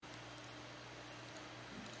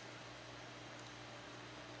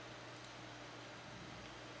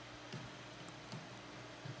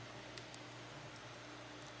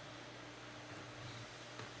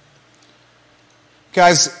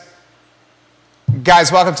Guys,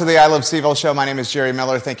 welcome to the I Love CVille show. My name is Jerry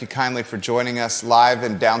Miller. Thank you kindly for joining us live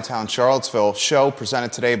in downtown Charlottesville. Show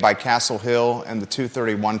presented today by CVille and the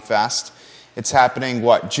 231 Fest. It's happening,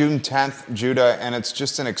 June 10th, Judah, and it's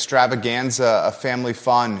just an extravaganza of family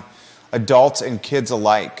fun, adults and kids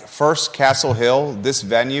alike. First, CVille, this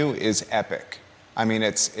venue is epic. I mean,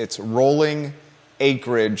 it's rolling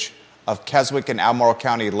acreage of Keswick and Albemarle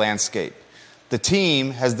County landscape. The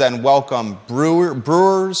team has then welcomed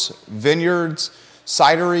brewers, vineyards,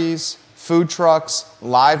 cideries, food trucks,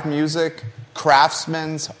 live music,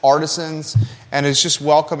 craftsmen, artisans, and is just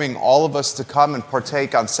welcoming all of us to come and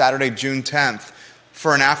partake on Saturday, June 10th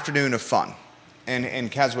for an afternoon of fun in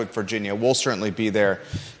Keswick, Virginia. We'll certainly be there.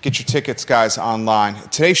 Get your tickets, guys, online.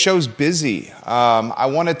 Today's show's busy. I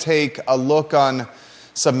want to take a look on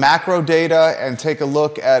some macro data and take a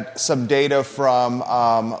look at some data from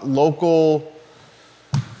local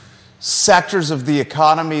sectors of the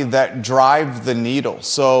economy that drive the needle.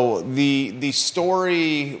 So the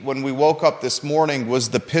story when we woke up this morning was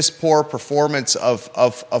the piss poor performance of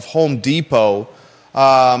Home Depot.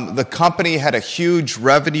 The company had a huge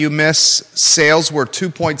revenue miss. Sales were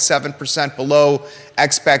 2.7% below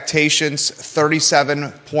expectations,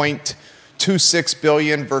 $37.26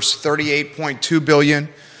 billion versus $38.2 billion.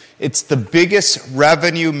 It's the biggest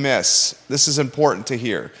revenue miss. This is important to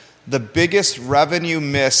hear. The biggest revenue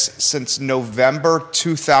miss since November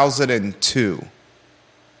 2002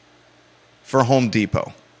 for Home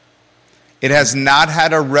Depot. It has not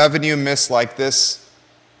had a revenue miss like this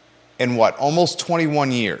in almost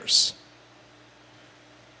 21 years.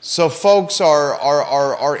 So folks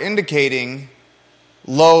are indicating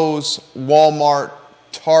Lowe's, Walmart,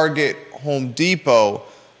 Target, Home Depot, a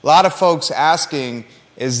lot of folks asking,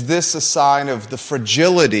 is this a sign of the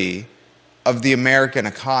fragility of the American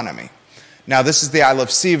economy? Now, this is the I Love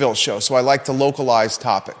CVille show, so I like to localize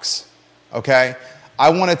topics, okay? I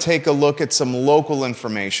want to take a look at some local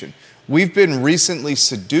information. We've been recently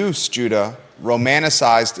seduced, Judah,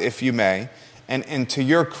 romanticized, if you may, and to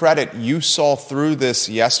your credit, you saw through this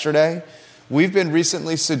yesterday. We've been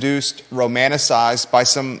recently seduced, romanticized by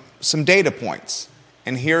some data points.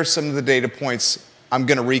 And here are some of the data points I'm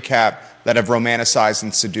going to recap that have romanticized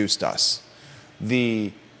and seduced us.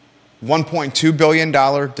 The $1.2 billion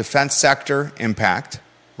defense sector impact,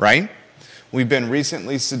 right? We've been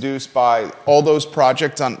recently seduced by all those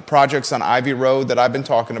projects on Ivy Road that I've been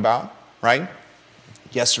talking about, right?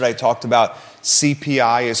 Yesterday I talked about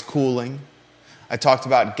CPI is cooling. I talked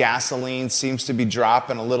about gasoline seems to be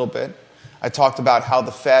dropping a little bit. I talked about how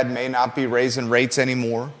the Fed may not be raising rates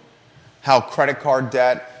anymore, how credit card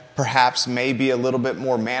debt perhaps may be a little bit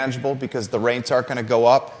more manageable because the rates aren't going to go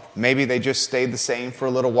up. Maybe they just stayed the same for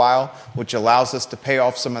a little while, which allows us to pay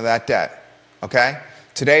off some of that debt, okay?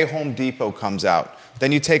 Today, Home Depot comes out.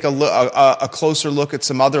 Then you take a closer look at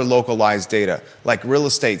some other localized data, like real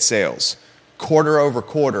estate sales, quarter over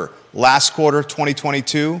quarter. First quarter of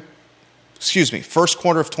 2022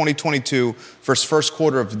 versus first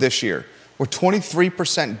quarter of this year. We're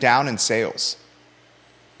 23% down in sales.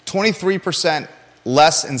 23%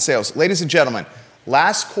 less in sales. Ladies and gentlemen,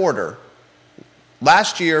 last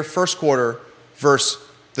year, first quarter, versus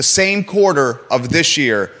the same quarter of this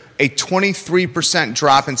year, a 23%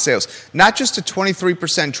 drop in sales. Not just a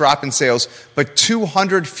 23% drop in sales, but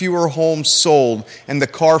 200 fewer homes sold in the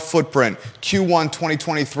car footprint, Q1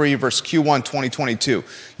 2023 versus Q1 2022.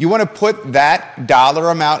 You want to put that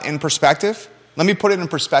dollar amount in perspective? Let me put it in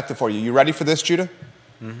perspective for you. You ready for this, Judah?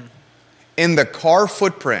 Mm-hmm. In the car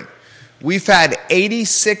footprint, we've had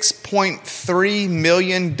 $86.3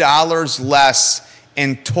 million less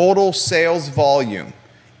in total sales volume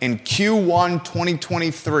in Q1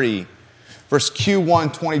 2023 versus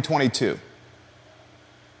Q1 2022.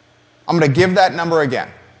 I'm going to give that number again.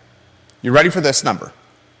 You ready for this number?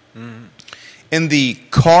 Mm-hmm. In the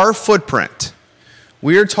car footprint,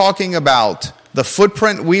 we're talking about the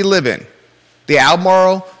footprint we live in, the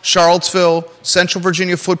Albemarle, Charlottesville, Central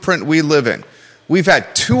Virginia footprint we live in. We've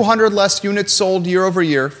had 200 less units sold year over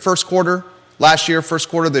year, first quarter last year, first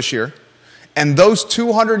quarter this year. And those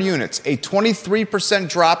 200 units, a 23%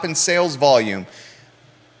 drop in sales volume,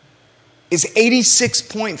 is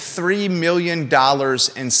 $86.3 million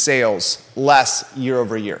in sales less year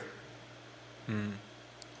over year.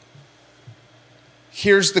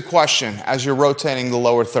 Here's the question as you're rotating the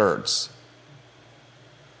lower thirds.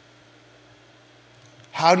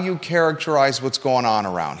 How do you characterize what's going on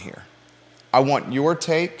around here? I want your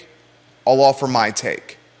take. I'll offer my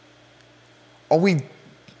take. Are we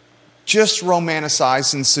just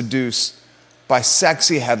romanticized and seduced by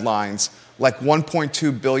sexy headlines like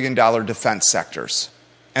 $1.2 billion defense sectors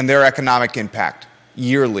and their economic impact?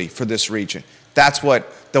 yearly for this region. That's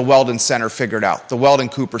what the Weldon Center figured out, the Weldon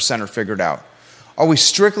Cooper Center figured out. Are we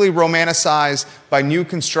strictly romanticized by new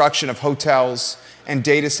construction of hotels and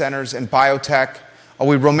data centers and biotech? Are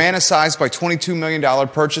we romanticized by $22 million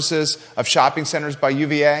purchases of shopping centers by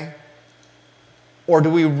UVA? Or do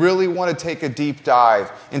we really want to take a deep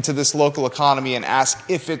dive into this local economy and ask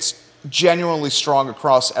if it's genuinely strong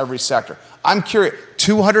across every sector? I'm curious,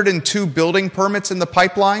 202 building permits in the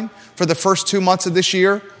pipeline for the first 2 months of this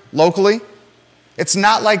year locally? It's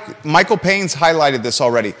not like Michael Payne's highlighted this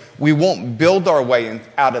already. We won't build our way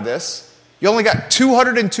out of this. You only got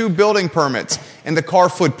 202 building permits in the car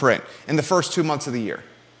footprint in the first 2 months of the year.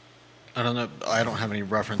 I don't know. I don't have any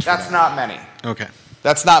reference That's for that. not many. Okay.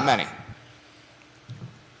 That's not many.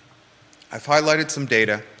 I've highlighted some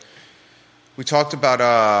data. We talked about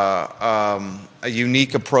a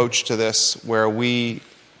unique approach to this where we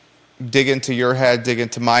dig into your head, dig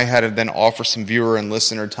into my head, and then offer some viewer and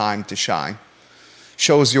listener time to shine.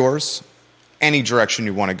 Show us yours, any direction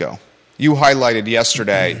you want to go. You highlighted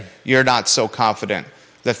yesterday you're not so confident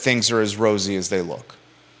that things are as rosy as they look.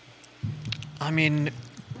 I mean,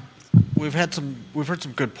 we've heard some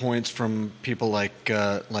good points from people like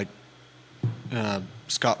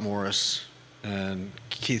Scott Morris and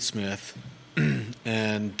Keith Smith,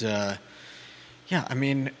 and yeah, I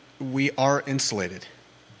mean, we are insulated.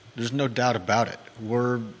 There's no doubt about it.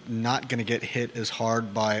 We're not going to get hit as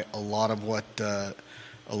hard by a lot of what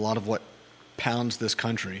pounds this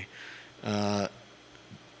country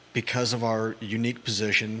because of our unique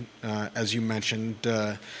position. As you mentioned,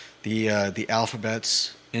 the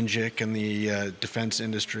alphabets, INJIC, and the defense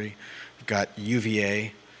industry. We've got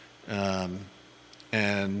UVA,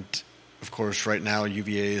 and of course, right now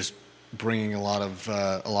UVA is bringing a lot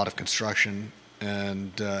of construction,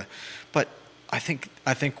 and but I think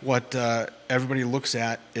what everybody looks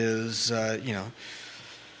at is it's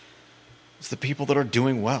the people that are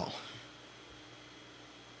doing well.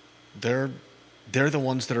 They're the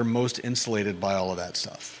ones that are most insulated by all of that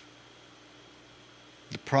stuff.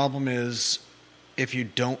 The problem is if you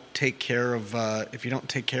don't take care of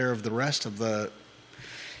the rest of the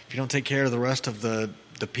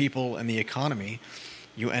people and the economy,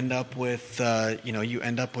 you end up with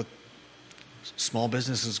small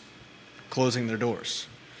businesses closing their doors.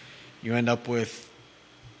 You end up with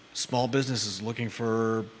small businesses looking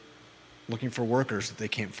for workers that they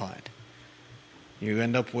can't find. You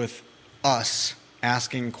end up with us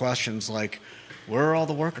asking questions like, where are all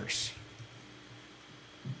the workers?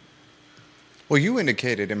 Well, you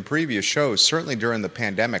indicated in previous shows, certainly during the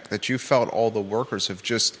pandemic, that you felt all the workers have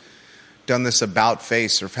just done this about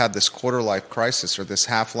face or have had this quarter-life crisis or this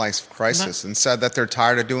half-life crisis and said that they're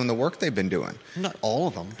tired of doing the work they've been doing. Not all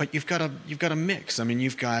of them, but you've got a mix. I mean,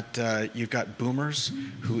 you've got boomers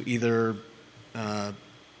who either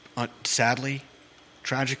sadly,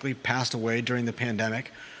 tragically passed away during the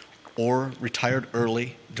pandemic or retired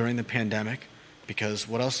early during the pandemic, because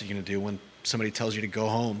what else are you going to do when somebody tells you to go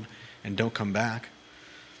home and don't come back?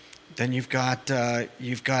 Then you've got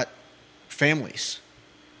families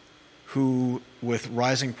who, with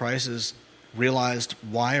rising prices, realized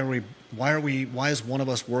why is one of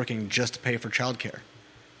us working just to pay for childcare?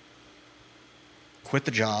 Quit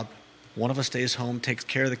the job. One of us stays home, takes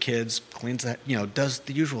care of the kids, cleans that, does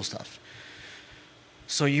the usual stuff.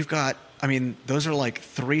 So you've got, those are like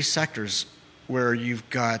three sectors where you've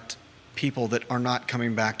got people that are not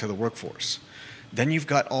coming back to the workforce. Then you've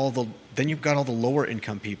got all the lower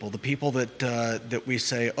income people, the people that we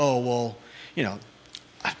say, oh well,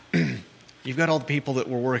 you've got all the people that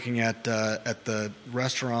were working at the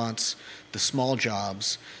restaurants, the small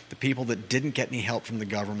jobs, the people that didn't get any help from the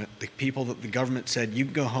government, the people that the government said you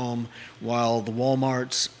can go home while the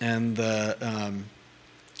Walmarts and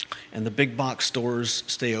the big box stores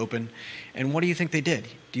stay open. And what do you think they did?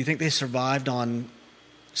 Do you think they survived on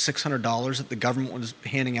 $600 that the government was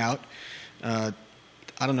handing out? I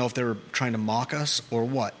don't know if they were trying to mock us or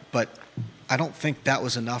what, but I don't think that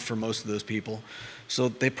was enough for most of those people. So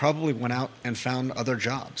they probably went out and found other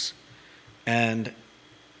jobs. And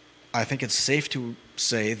I think it's safe to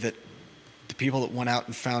say that the people that went out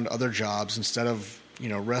and found other jobs instead of,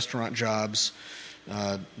 restaurant jobs,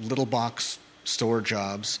 little box store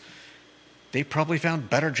jobs, they probably found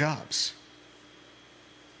better jobs.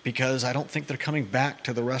 Because I don't think they're coming back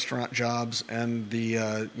to the restaurant jobs and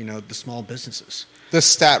the small businesses. This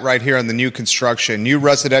stat right here on the new construction, new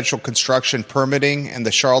residential construction permitting and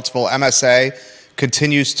the Charlottesville MSA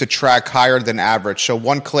continues to track higher than average. So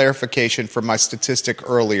one clarification from my statistic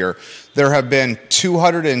earlier, there have been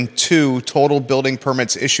 202 total building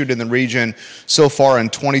permits issued in the region so far in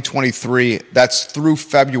 2023. That's through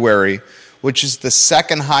February, which is the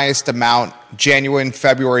second highest amount, January and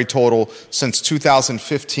February total, since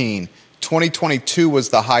 2015. 2022 was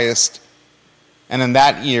the highest, and in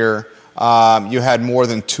that year, you had more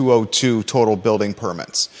than 202 total building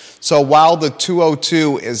permits. So while the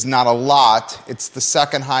 202 is not a lot, it's the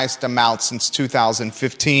second highest amount since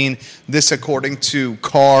 2015. This according to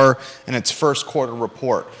CAR in its first quarter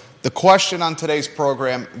report. The question on today's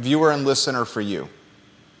program, viewer and listener for you,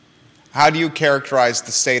 how do you characterize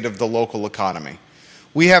the state of the local economy?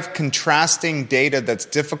 We have contrasting data that's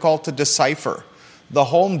difficult to decipher. The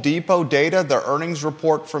Home Depot data, the earnings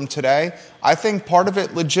report from today, I think part of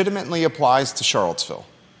it legitimately applies to Charlottesville.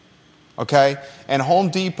 Okay? And Home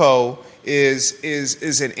Depot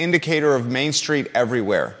is an indicator of Main Street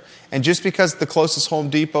everywhere. And just because the closest Home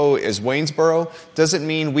Depot is Waynesboro doesn't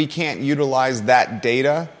mean we can't utilize that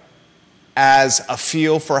data as a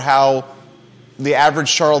feel for how the average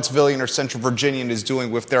Charlottesvillian or Central Virginian is doing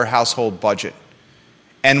with their household budget.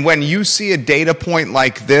 And when you see a data point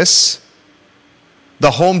like this, the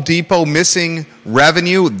Home Depot missing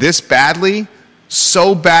revenue this badly,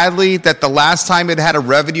 so badly that the last time it had a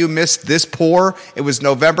revenue miss this poor, it was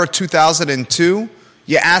November 2002,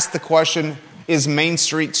 you ask the question, is Main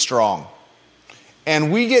Street strong? And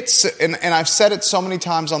and I've said it so many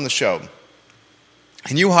times on the show,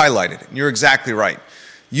 and you highlighted it, and you're exactly right.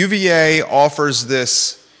 UVA offers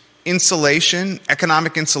this insulation,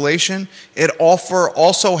 economic insulation. It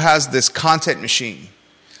also has this content machine.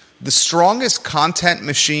 The strongest content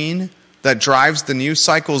machine that drives the news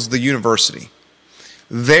cycle is the university.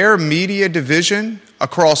 Their media division,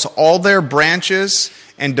 across all their branches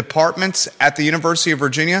and departments at the University of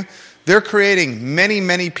Virginia, they're creating many,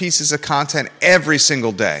 many pieces of content every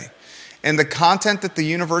single day. And the content that the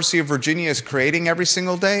University of Virginia is creating every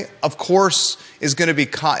single day, of course, is going to be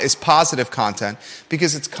is positive content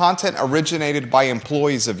because it's content originated by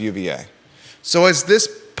employees of UVA. So as this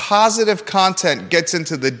positive content gets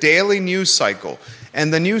into the daily news cycle,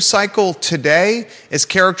 and the news cycle today is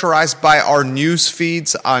characterized by our news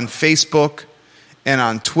feeds on Facebook and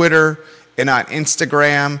on Twitter and on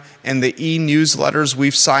Instagram and the e-newsletters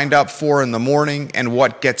we've signed up for in the morning and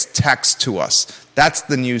what gets text to us. That's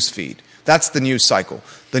the news feed. That's the news cycle.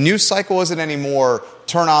 The news cycle isn't anymore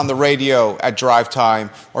turn on the radio at drive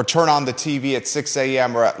time or turn on the TV at 6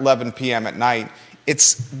 a.m. or at 11 p.m. at night.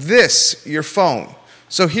 It's this, your phone.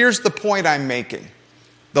 So here's the point I'm making.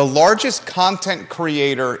 The largest content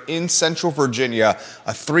creator in Central Virginia,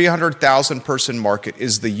 a 300,000 person market,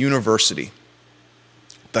 is the university.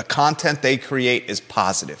 The content they create is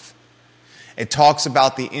positive. It talks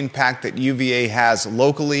about the impact that UVA has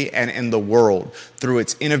locally and in the world through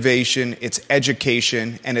its innovation, its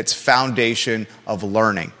education, and its foundation of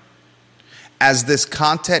learning. As this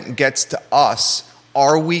content gets to us,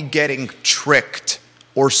 are we getting tricked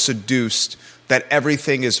or seduced that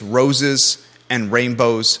everything is roses and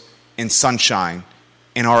rainbows and sunshine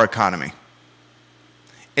in our economy?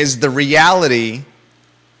 Is the reality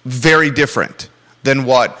very different than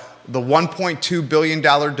what the $1.2 billion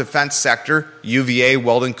defense sector, UVA,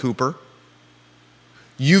 Weldon Cooper,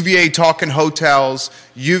 UVA talking hotels,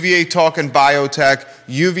 UVA talking biotech,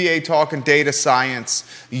 UVA talking data science,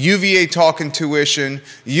 UVA talking tuition,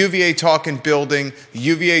 UVA talking building,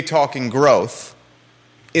 UVA talking growth?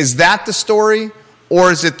 Is that the story,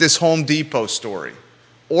 or is it this Home Depot story?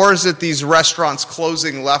 Or is it these restaurants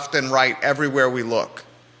closing left and right everywhere we look?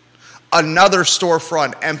 Another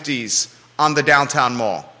storefront empties on the downtown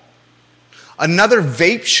mall. Another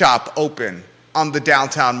vape shop open on the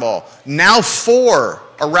downtown mall. Now 4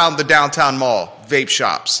 around the downtown mall, vape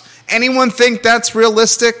shops. Anyone think that's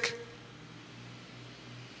realistic?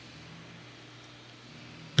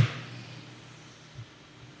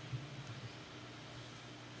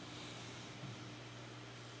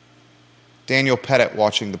 Daniel Pettit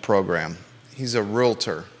watching the program. He's a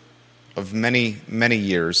realtor of many, many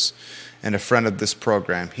years and a friend of this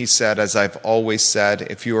program. He said, as I've always said,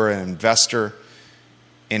 if you are an investor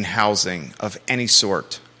in housing of any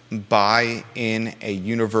sort, buy in a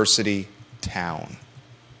university town.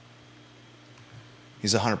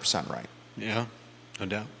 He's 100% right. Yeah, no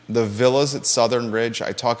doubt. The villas at Southern Ridge,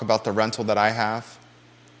 I talk about the rental that I have.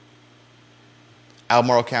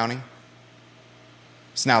 Albemarle County,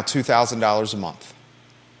 it's now $2,000 a month.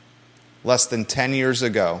 Less than 10 years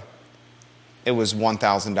ago, it was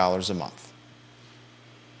 $1,000 a month.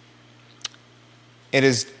 It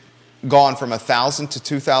has gone from $1,000 to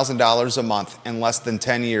 $2,000 a month in less than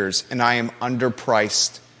 10 years, and I am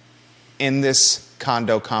underpriced in this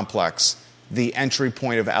condo complex, the entry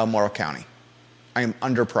point of Albemarle County. I am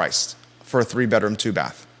underpriced for a 3-bedroom,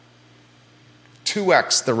 2-bath.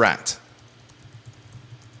 2x the rent.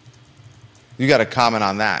 You got a comment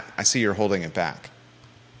on that. I see you're holding it back.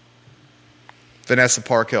 Vanessa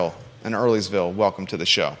Parkhill in Earlysville, welcome to the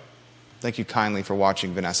show. Thank you kindly for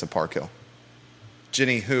watching, Vanessa Parkhill.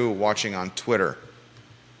 Ginny Hu watching on Twitter,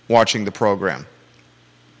 watching the program.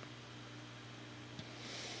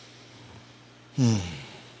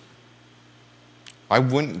 I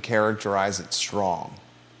wouldn't characterize it strong.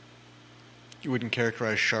 You wouldn't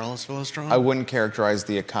characterize Charlottesville as strong? I wouldn't characterize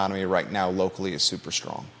the economy right now locally as super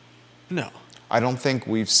strong. No. I don't think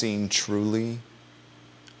we've seen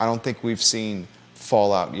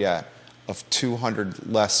fallout yet of 200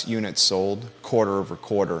 less units sold quarter over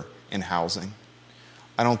quarter in housing.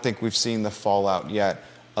 I don't think we've seen the fallout yet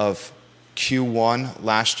of Q1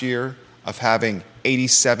 last year of having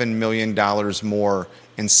 $87 million more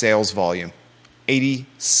in sales volume.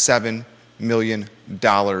 $87 million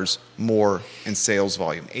more in sales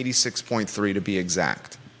volume. 86.3 to be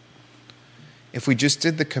exact. If we just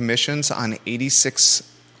did the commissions on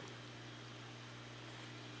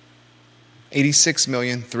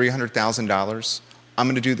 $86,300,000, I'm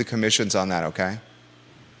going to do the commissions on that, okay?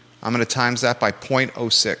 I'm going to times that by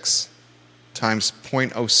 0.06 times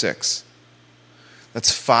 0.06.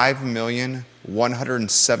 That's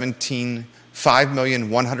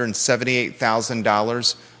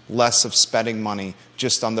 $5,178,000 less of spending money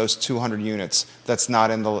just on those 200 units that's not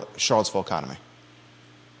in the Charlottesville economy.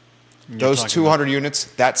 Those 200 units,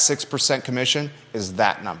 that 6% commission is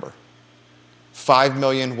that number.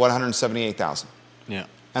 $5,178,000. Yeah.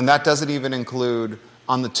 And that doesn't even include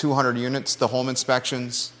on the 200 units, the home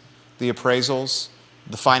inspections, the appraisals,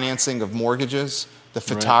 the financing of mortgages, the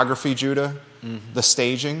photography, Judah, the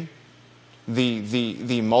staging,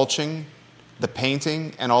 the mulching, the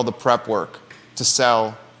painting, and all the prep work to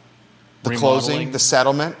sell, the closing, the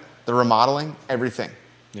settlement, the remodeling, everything.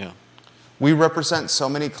 Yeah. We represent so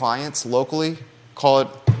many clients locally, call it,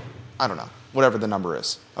 I don't know, whatever the number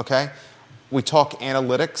is, okay? We talk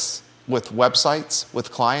analytics with websites, with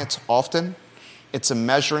clients often. It's a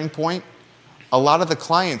measuring point. A lot of the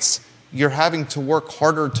clients, you're having to work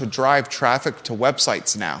harder to drive traffic to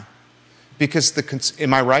websites now. Because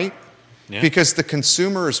am I right? Yeah. Because the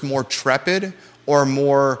consumer is more trepid or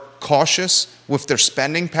more cautious with their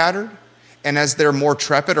spending pattern. And as they're more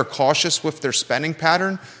trepid or cautious with their spending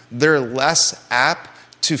pattern, they're less apt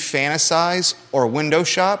to fantasize or window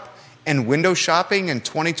shop. And window shopping in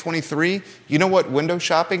 2023, you know what window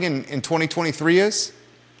shopping in 2023 is?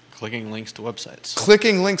 Clicking links to websites.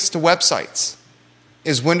 Clicking links to websites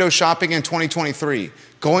is window shopping in 2023.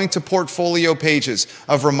 Going to portfolio pages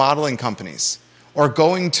of remodeling companies, or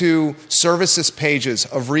going to services pages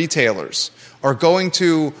of retailers, or going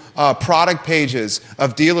to product pages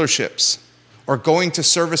of dealerships, or going to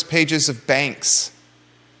service pages of banks,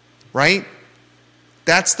 right?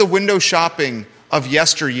 That's the window shopping of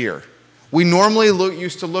yesteryear. We normally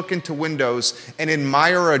used to look into windows and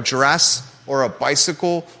admire a dress or a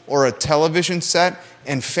bicycle or a television set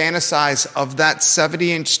and fantasize of that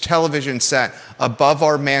 70-inch television set above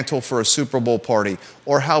our mantle for a Super Bowl party,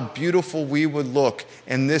 or how beautiful we would look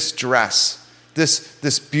in this dress,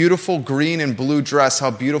 this beautiful green and blue dress, how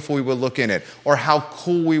beautiful we would look in it, or how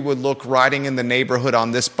cool we would look riding in the neighborhood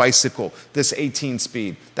on this bicycle, this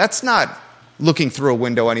 18-speed. That's not looking through a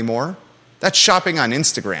window anymore. That's shopping on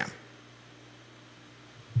Instagram.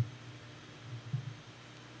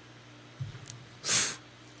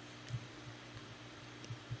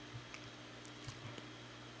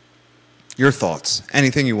 Your thoughts,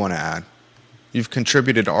 anything you want to add. You've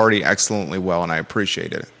contributed already excellently well, and I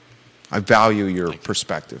appreciate it. I value your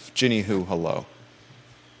perspective. Ginny Hu, hello.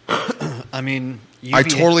 I mean, I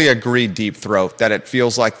totally agree, Deep Throat, that it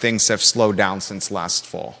feels like things have slowed down since last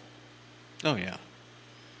fall. Oh, yeah.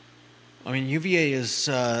 I mean, UVA is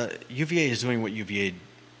doing what UVA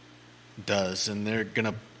does, and they're going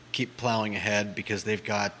to keep plowing ahead because they've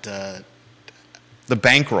got the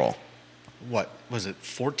bankroll. What was it?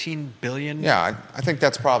 $14 billion? Yeah, I think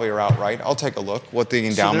that's probably about right. I'll take a look what the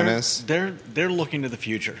endowment is. They're looking to the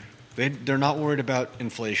future. They're not worried about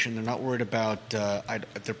inflation. They're not worried about.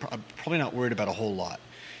 They're probably not worried about a whole lot.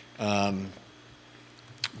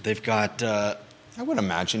 They've got. I would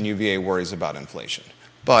imagine UVA worries about inflation,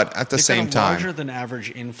 but at the same time, larger than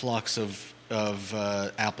average influx of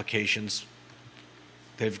applications.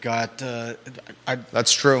 They've got.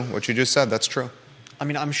 That's true. What you just said. That's true. I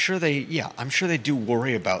mean, I'm sure they do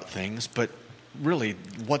worry about things, but really,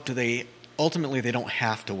 what do they? Ultimately, they don't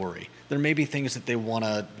have to worry. There may be things that they want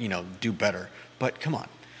to, do better, but come on,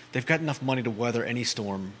 they've got enough money to weather any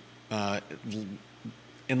storm,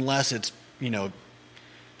 unless it's, a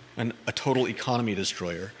total economy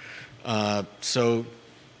destroyer. So,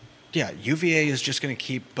 Yeah, UVA is just going to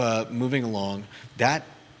keep moving along. That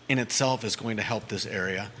in itself is going to help this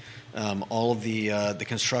area. All of the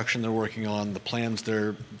construction they're working on, the plans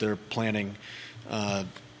they're planning,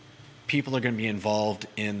 people are going to be involved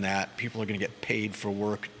in that. People are going to get paid for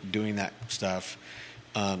work doing that stuff.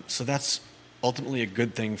 So that's ultimately a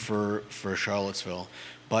good thing for Charlottesville.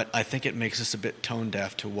 But I think it makes us a bit tone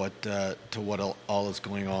deaf to what all is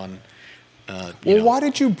going on. Why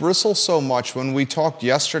did you bristle so much when we talked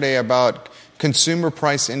yesterday about consumer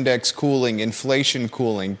price index cooling, inflation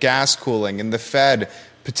cooling, gas cooling, and the Fed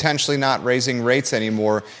potentially not raising rates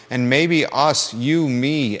anymore, and maybe us, you,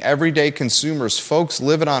 me, everyday consumers, folks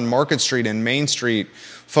living on Market Street and Main Street,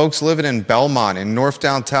 folks living in Belmont, in North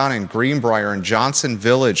Downtown, in Greenbrier, in Johnson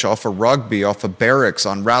Village, off of Rugby, off of Barracks,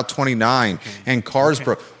 on Route 29, and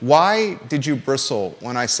Carsboro. Why did you bristle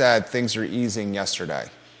when I said things are easing yesterday?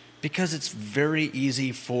 Because it's very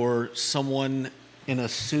easy for someone in a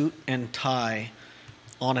suit and tie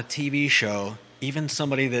on a TV show, even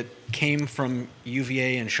somebody that came from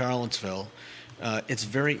UVA in Charlottesville, it's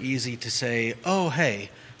very easy to say, "Oh,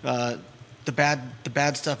 hey, the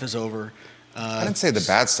bad stuff is over." I didn't say the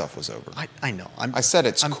bad stuff was over. I know. I said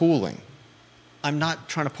it's cooling. I'm not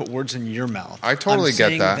trying to put words in your mouth. I totally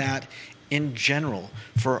get that. I'm saying that in general,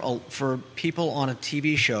 for people on a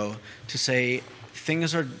TV show to say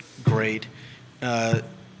things are great,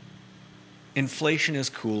 inflation is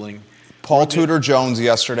cooling. Paul Tudor Jones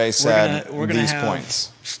yesterday said we're gonna these have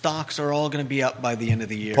points. Stocks are all going to be up by the end of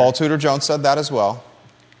the year. Paul Tudor Jones said that as well.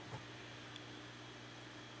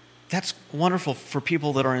 That's wonderful for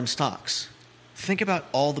people that are in stocks. Think about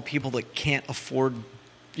all the people that can't afford,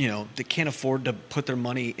 to put their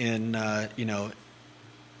money in, I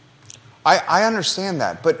understand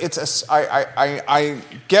that, but I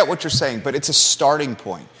get what you're saying, but it's a starting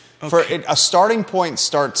point. Okay. A starting point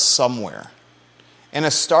starts somewhere. And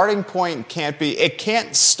a starting point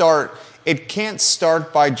can't start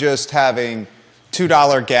by just having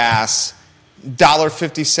 $2 gas,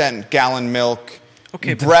 $1.50 gallon milk,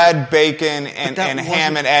 bread, bacon, and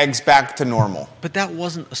ham and eggs back to normal. But that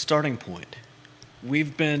wasn't a starting point.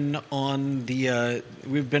 We've been on the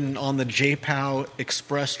JPOW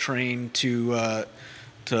Express train to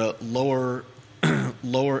lower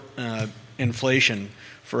inflation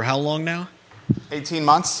for how long now? 18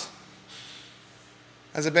 months.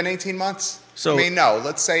 Has it been 18 months? So, no.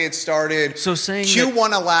 Let's say it started. So saying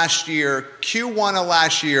Q1 of last year,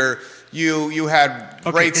 you had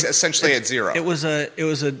rates essentially at zero. It was a.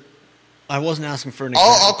 I wasn't asking for an.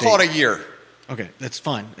 I'll call it a year. Okay, that's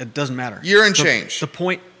fine. It doesn't matter. Year and change. The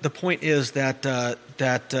point is that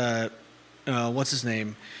what's his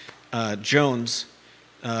name, Jones,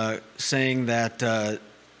 saying that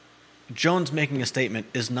Jones making a statement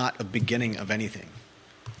is not a beginning of anything.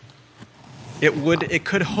 It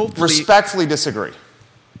could hopefully... Respectfully disagree.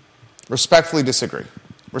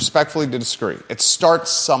 It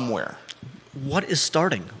starts somewhere. What is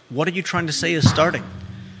starting? What are you trying to say is starting?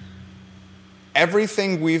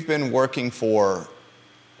 Everything we've been working for,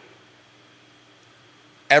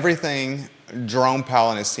 everything Jerome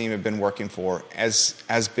Powell and his team have been working for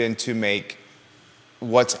has been to make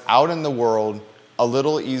what's out in the world a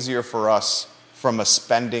little easier for us from a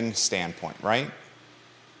spending standpoint, right?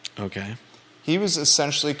 Okay. He was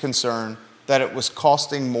essentially concerned that it was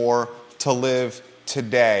costing more to live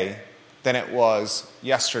today than it was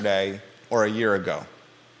yesterday or a year ago.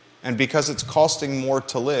 And because it's costing more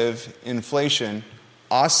to live, inflation,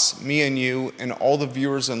 us, me and you, and all the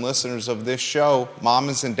viewers and listeners of this show,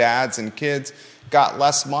 mamas and dads and kids, got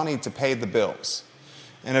less money to pay the bills.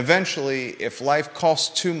 And eventually, if life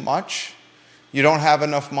costs too much, you don't have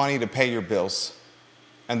enough money to pay your bills.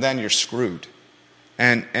 And then you're screwed.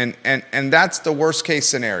 And that's the worst case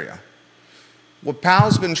scenario. What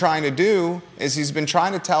Powell's been trying to do is he's been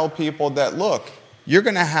trying to tell people that, look, you're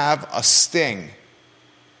going to have a sting.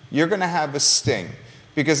 You're going to have a sting.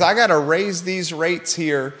 Because I got to raise these rates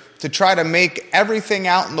here to try to make everything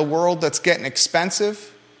out in the world that's getting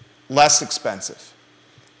expensive, less expensive.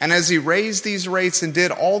 And as he raised these rates and did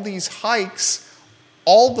all these hikes,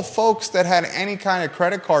 all the folks that had any kind of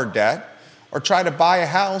credit card debt or tried to buy a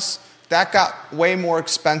house, that got way more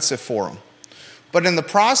expensive for them. But in the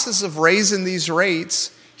process of raising these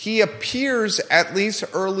rates, he appears, at least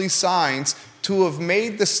early signs, to have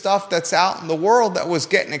made the stuff that's out in the world that was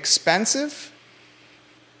getting expensive,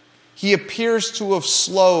 he appears to have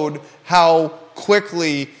slowed how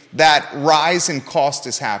quickly that rise in cost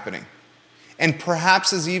is happening. And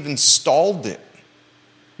perhaps has even stalled it.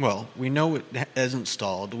 Well, we know it hasn't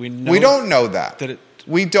stalled. We don't know that.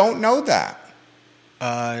 We don't know that.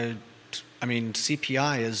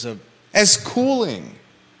 CPI is as cooling.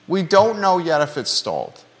 We don't know yet if it's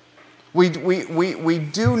stalled. We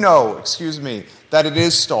do know, that it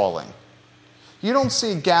is stalling. You don't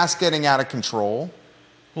see gas getting out of control.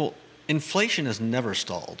 Well, inflation has never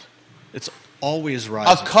stalled. It's always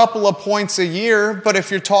rising. A couple of points a year, but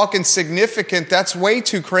if you're talking significant, that's way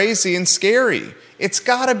too crazy and scary. It's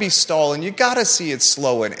got to be stalling. You got to see it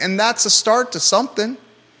slowing, and that's a start to something.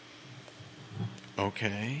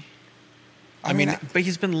 Okay. I mean, but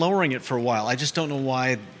he's been lowering it for a while. I just don't know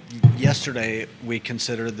why yesterday we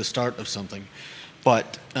considered the start of something.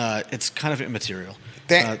 But it's kind of immaterial.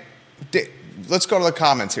 Let's go to the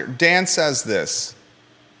comments here. Dan says this.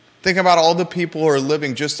 Think about all the people who are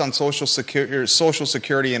living just on Social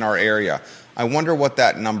Security in our area. I wonder what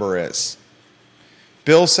that number is.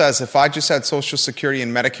 Bill says, if I just had Social Security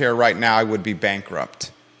and Medicare right now, I would be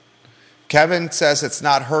bankrupt. Kevin says it's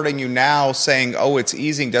not hurting you now, saying, oh, it's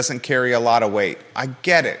easing, doesn't carry a lot of weight. I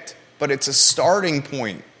get it, but it's a starting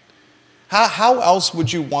point. How else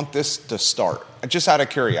would you want this to start? Just out of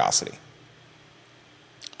curiosity.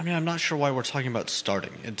 I mean, I'm not sure why we're talking about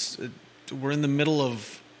starting. We're in the middle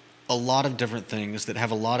of a lot of different things that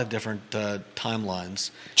have a lot of different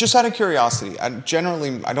timelines. Just out of curiosity,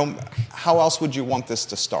 how else would you want this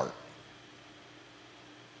to start?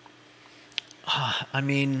 I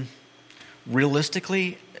mean,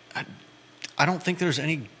 realistically, I don't think there's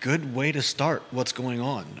any good way to start what's going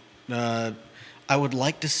on. I would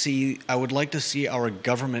like to see our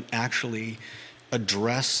government actually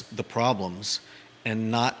address the problems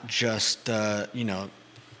and not just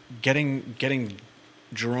getting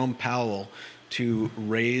Jerome Powell to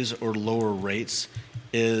raise or lower rates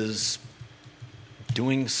is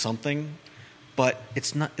doing something, but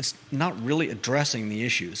it's not really addressing the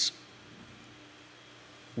issues.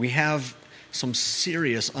 We have some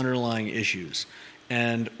serious underlying issues,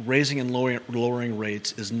 and raising and lowering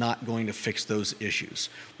rates is not going to fix those issues.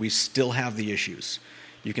 We still have the issues.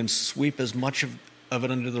 You can sweep as much of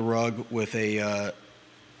it under the rug with a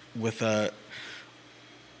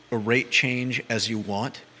rate change as you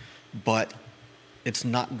want, but it's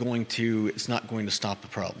not going to stop the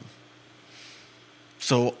problem.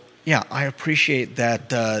 So yeah, I appreciate that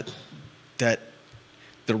that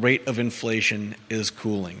the rate of inflation is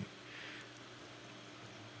cooling,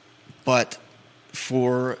 but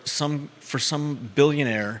for some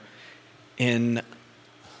billionaire in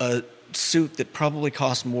a suit that probably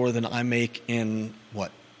costs more than I make in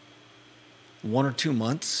 1 or 2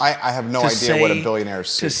 months. I have no idea what a billionaire's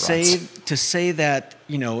suit runs. To say that,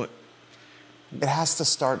 it has to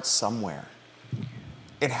start somewhere.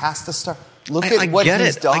 It has to start. Look at what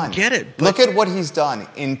he's done. I get it. Look at what he's done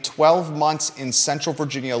in 12 months in Central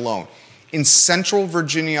Virginia alone. In Central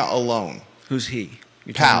Virginia alone. Who's he?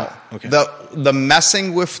 Powell. Okay. The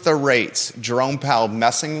messing with the rates, Jerome Powell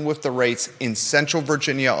messing with the rates in Central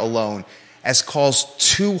Virginia alone has caused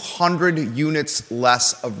 200 units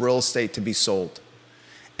less of real estate to be sold.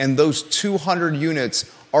 And those 200 units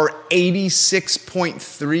are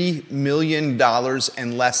 $86.3 million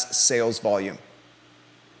in less sales volume.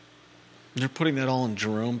 They're putting that all on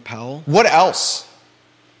Jerome Powell? What else?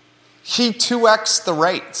 He 2x'd the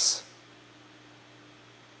rates.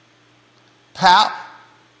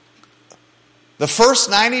 The first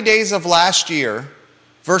 90 days of last year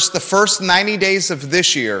versus the first 90 days of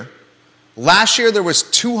this year, last year there was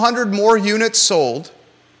 200 more units sold,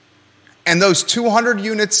 and those 200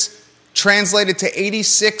 units translated to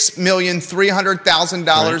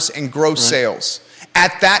 $86,300,000 in gross sales.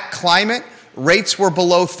 At that climate, rates were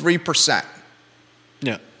below 3%.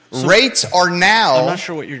 Yeah. So rates are now. I'm not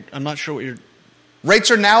sure what you're.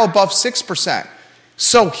 Rates are now above 6%.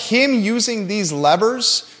 So him using these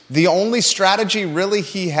levers, the only strategy really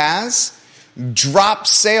he has, drop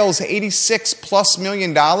sales $86+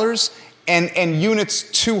 million and units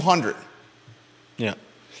 200. Yeah.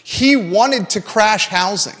 He wanted to crash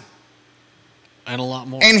housing. And a lot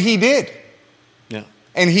more. And he did. Yeah.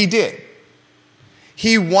 And he did.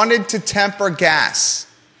 He wanted to temper gas.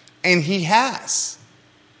 And he has.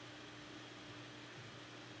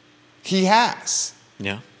 He has.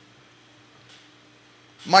 Yeah.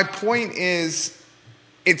 My point is,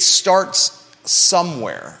 it starts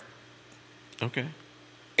somewhere. Okay.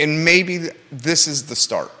 And maybe this is the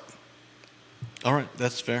start. All right,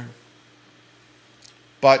 that's fair.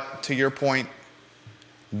 But to your point,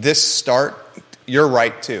 this start, you're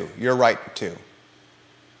right too. You're right too.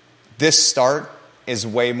 This start is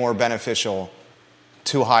way more beneficial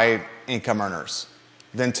to high income earners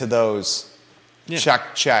than to those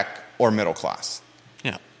check or middle class.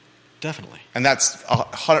 Yeah, definitely. And that's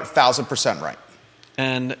 100,000% right.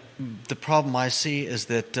 And the problem I see is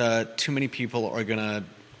that too many people are gonna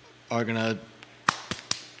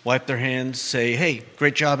wipe their hands, say, "Hey,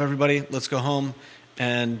 great job, everybody. Let's go home,"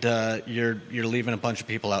 and you're leaving a bunch of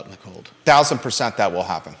people out in the cold. 1,000% that will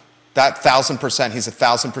happen. That 1,000%, he's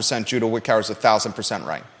 1,000%, Judah Wickower is 1,000%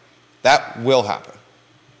 right. That will happen.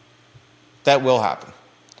 That will happen.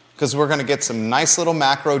 Because we're going to get some nice little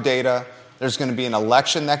macro data. There's going to be an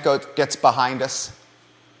election that gets behind us.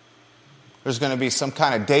 There's going to be some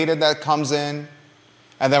kind of data that comes in.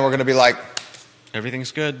 And then we're going to be like,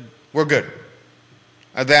 everything's good. We're good.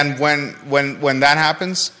 And then when that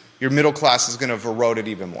happens, your middle class is going to have eroded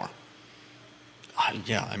even more.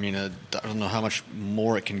 Yeah, I mean, I don't know how much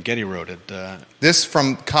more it can get eroded. This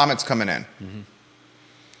from comments coming in. Mm-hmm.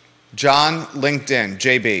 John, LinkedIn,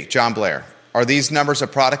 JB, John Blair. Are these numbers a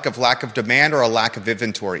product of lack of demand or a lack of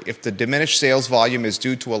inventory? If the diminished sales volume is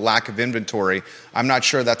due to a lack of inventory, I'm not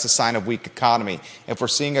sure that's a sign of weak economy. If we're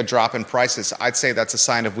seeing a drop in prices, I'd say that's a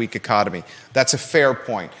sign of weak economy. That's a fair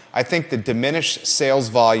point. I think the diminished sales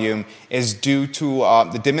volume is due to a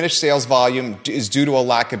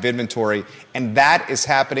lack of inventory, and that is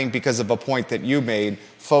happening because of a point that you made.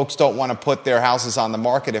 Folks don't want to put their houses on the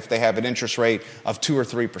market if they have an interest rate of 2 or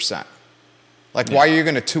 3%. Like, why are you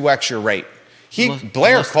going to 2x your rate?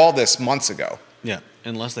 Blair called this months ago. Yeah,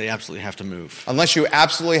 unless they absolutely have to move. Unless you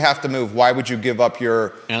absolutely have to move, why would you give up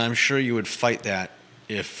your... And I'm sure you would fight that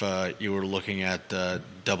if you were looking at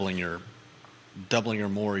doubling your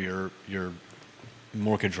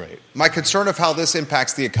mortgage rate. My concern of how this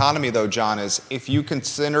impacts the economy, though, John, is if you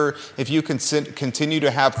continue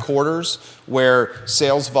to have quarters where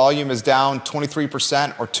sales volume is down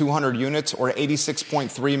 23% or 200 units or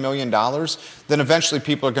 $86.3 million, then eventually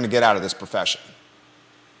people are going to get out of this profession.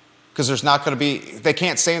 Because they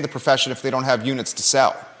can't stay in the profession if they don't have units to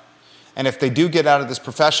sell. And if they do get out of this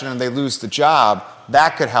profession and they lose the job,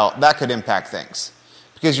 that could impact things.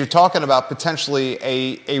 Because you're talking about potentially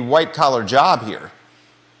a white-collar job here.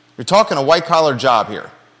 You're talking a white-collar job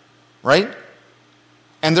here, right?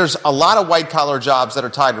 And there's a lot of white-collar jobs that are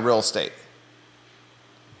tied to real estate.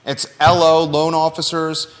 It's LO, loan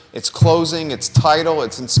officers, it's closing, it's title,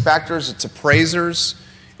 it's inspectors, it's appraisers.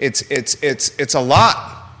 It's a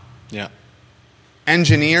lot. Yeah.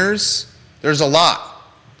 Engineers, there's a lot.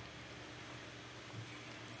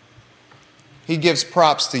 He gives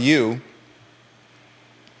props to you.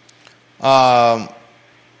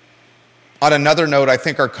 On another note, I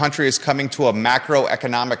think our country is coming to a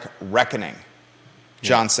macroeconomic reckoning,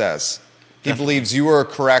 John says. He believes you are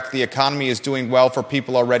correct. The economy is doing well for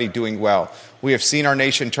people already doing well. We have seen our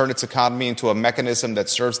nation turn its economy into a mechanism that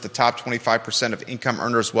serves the top 25% of income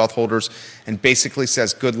earners, wealth holders, and basically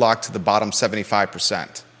says good luck to the bottom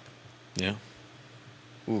 75%. Yeah.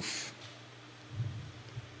 Oof.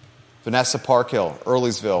 Vanessa Parkhill,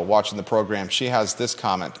 Earlysville, watching the program. She has this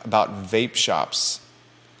comment about vape shops.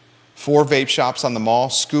 4 vape shops on the mall.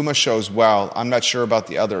 Skooma shows well. I'm not sure about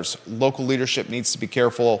the others. Local leadership needs to be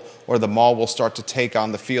careful or the mall will start to take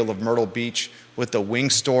on the feel of Myrtle Beach with the wing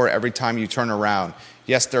store every time you turn around.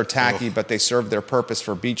 Yes, they're tacky, but they serve their purpose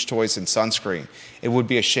for beach toys and sunscreen. It would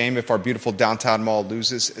be a shame if our beautiful downtown mall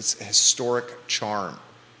loses its historic charm.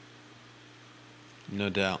 No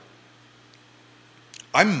doubt.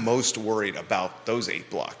 I'm most worried about those 8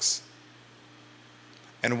 blocks.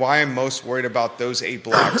 And why I'm most worried about those 8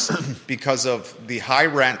 blocks, because of the high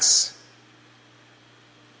rents,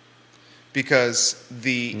 because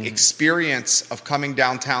the experience of coming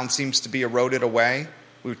downtown seems to be eroded away.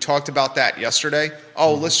 We talked about that yesterday.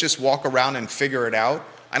 Let's just walk around and figure it out.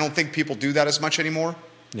 I don't think people do that as much anymore.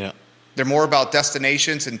 Yeah. They're more about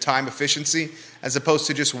destinations and time efficiency as opposed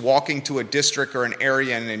to just walking to a district or an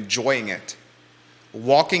area and enjoying it.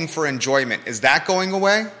 Walking for enjoyment, is that going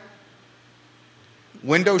away?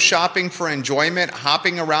 Window shopping for enjoyment,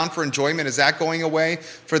 hopping around for enjoyment, is that going away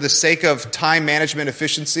for the sake of time management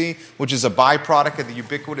efficiency, which is a byproduct of the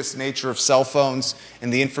ubiquitous nature of cell phones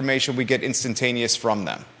and the information we get instantaneous from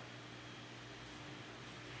them?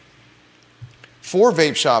 4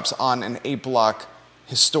 vape shops on an 8-block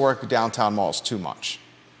historic downtown mall is too much.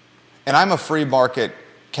 And I'm a free market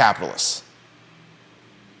capitalist.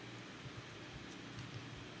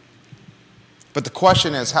 But the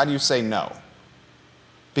question is, how do you say no?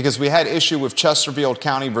 Because we had issue with Chesterfield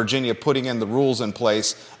County, Virginia, putting in the rules in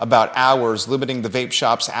place about hours, limiting the vape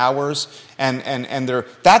shops' hours. And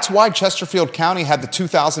that's why Chesterfield County had the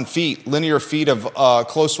 2,000 linear feet of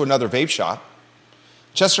close to another vape shop.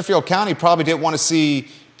 Chesterfield County probably didn't want to see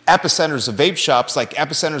epicenters of vape shops like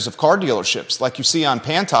epicenters of car dealerships, like you see on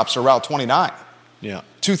Pantops or Route 29. Yeah.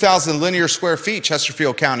 2,000 linear square feet,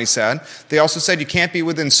 Chesterfield County said. They also said you can't be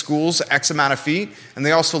within schools X amount of feet, and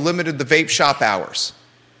they also limited the vape shop hours.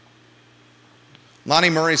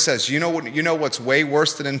 Lonnie Murray says, you know what's way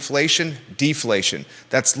worse than inflation? Deflation.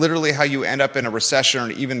 That's literally how you end up in a recession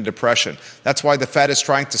or even a depression. That's why the Fed is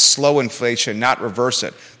trying to slow inflation, not reverse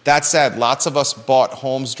it. That said, lots of us bought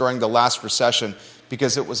homes during the last recession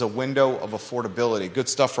because it was a window of affordability. Good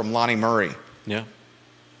stuff from Lonnie Murray. Yeah.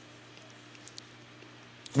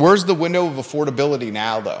 Where's the window of affordability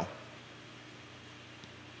now, though?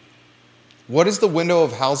 What is the window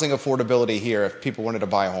of housing affordability here if people wanted to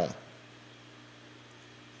buy a home?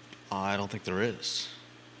 I don't think there is.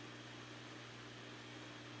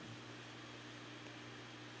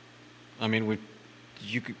 I mean,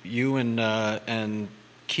 you and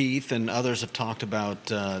Keith and others have talked about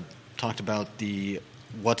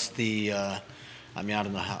what's the. I mean, I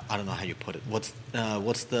don't know how you put it. What's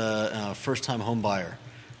the first-time home buyer?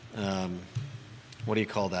 What do you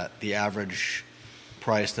call that? The average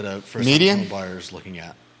price that a first-time home buyer is looking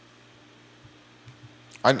at.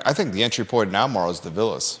 I think the entry point now, Mauro, is the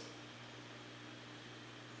villas.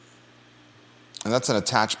 And that's an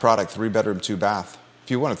attached product, 3-bedroom, 2-bath. If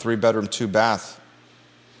you want a 3-bedroom, 2-bath,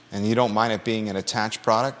 and you don't mind it being an attached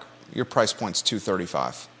product, your price point's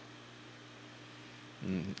 $235.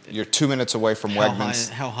 You're 2 minutes away from Wegmans.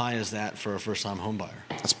 How high is that for a first-time home buyer?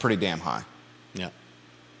 That's pretty damn high. Yeah.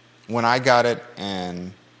 When I got it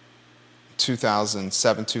in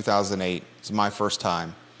 2007, 2008, it was my first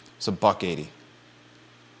time, it's $180.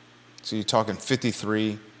 So you're talking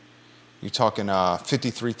 53, you're talking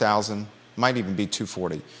 53,000. Might even be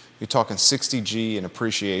 240. You're talking 60 G in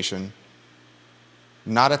appreciation,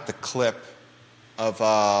 not at the clip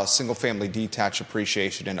of single-family detached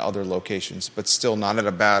appreciation in other locations, but still not at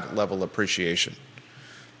a bad level of appreciation.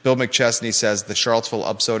 Bill McChesney says the Charlottesville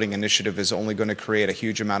upzoning initiative is only going to create a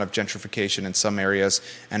huge amount of gentrification in some areas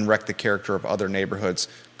and wreck the character of other neighborhoods.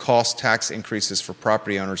 Cost tax increases for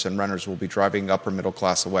property owners and renters will be driving upper middle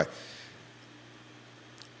class away.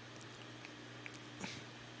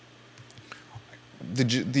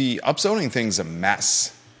 The upzoning thing's a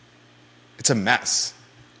mess. It's a mess.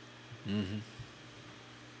 Mm-hmm.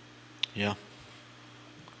 Yeah.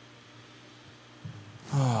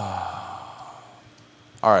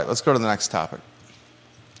 All right, let's go to the next topic.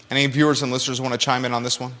 Any viewers and listeners want to chime in on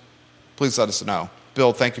this one? Please let us know.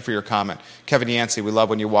 Bill, thank you for your comment. Kevin Yancey, we love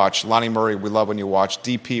when you watch. Lonnie Murray, we love when you watch.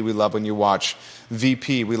 DP, we love when you watch.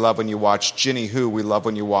 VP, we love when you watch. Ginny Who, we love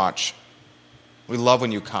when you watch. We love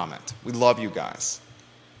when you comment. We love you guys.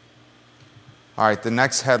 All right, the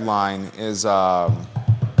next headline is, I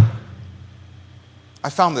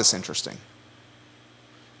found this interesting.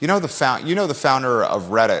 You know the founder of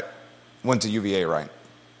Reddit went to UVA, right?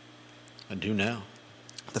 I do now.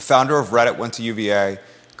 The founder of Reddit went to UVA,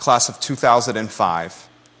 class of 2005.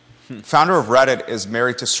 Founder of Reddit is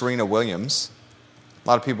married to Serena Williams. A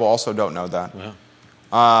lot of people also don't know that.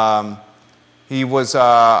 Wow. He was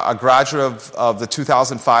a graduate of the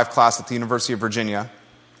 2005 class at the University of Virginia.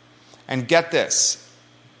 And get this.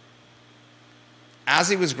 As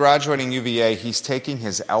he was graduating UVA, he's taking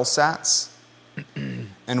his LSATs.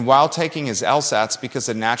 And while taking his LSATs, because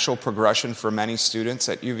the natural progression for many students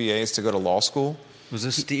at UVA is to go to law school. Was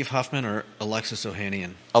this Steve Huffman or Alexis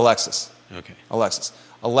Ohanian? Alexis. Okay.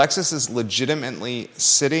 Alexis is legitimately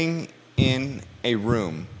sitting in a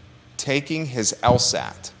room taking his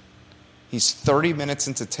LSAT. He's 30 minutes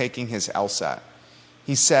into taking his LSAT.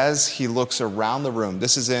 He says he looks around the room.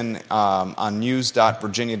 This is on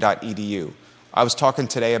news.virginia.edu. I was talking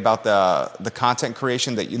today about the content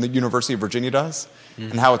creation that the University of Virginia does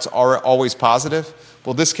and how it's always positive.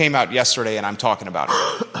 Well, this came out yesterday, and I'm talking about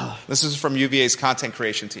it. This is from UVA's content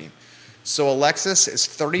creation team. So Alexis is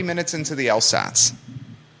 30 minutes into the LSATs,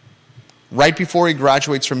 right before he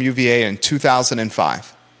graduates from UVA in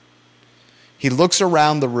 2005. He looks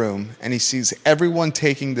around the room, and he sees everyone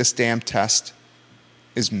taking this damn test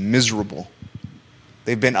is miserable.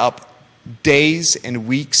 They've been up days and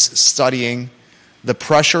weeks studying. The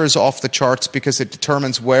pressure is off the charts because it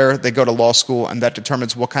determines where they go to law school, and that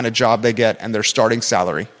determines what kind of job they get and their starting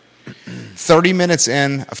salary. 30 minutes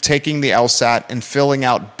in of taking the LSAT and filling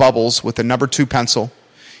out bubbles with a number 2 pencil,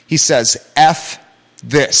 he says, F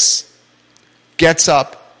this. Gets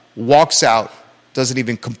up, walks out, doesn't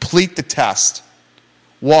even complete the test,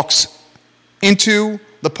 walks into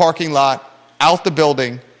the parking lot, out the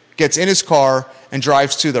building, gets in his car, and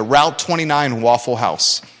drives to the Route 29 Waffle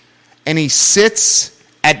House. And he sits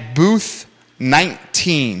at booth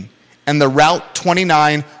 19 in the Route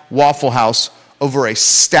 29 Waffle House over a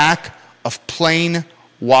stack of plain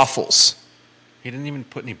waffles. He didn't even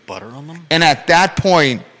put any butter on them? And at that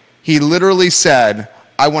point, he literally said,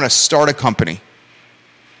 I want to start a company.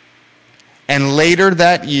 And later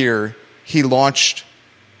that year, he launched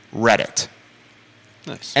Reddit.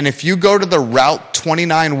 Nice. And if you go to the Route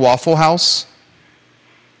 29 Waffle House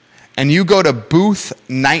and you go to booth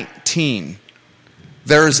 19,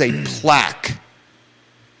 there is a plaque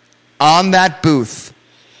on that booth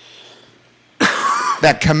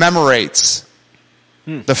that commemorates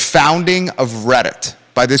the founding of Reddit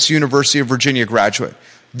by this University of Virginia graduate.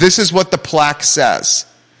 This is what the plaque says.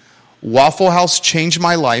 Waffle House changed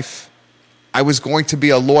my life. I was going to be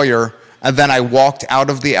a lawyer, and then I walked out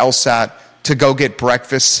of the LSAT to go get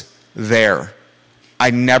breakfast there. I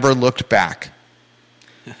never looked back.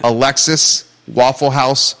 Alexis Waffle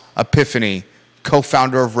House Epiphany,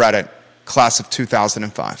 co-founder of Reddit, class of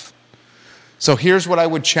 2005. So here's what I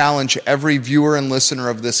would challenge every viewer and listener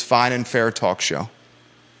of this fine and fair talk show.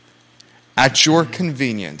 At your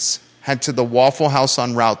convenience, head to the Waffle House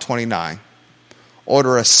on Route 29,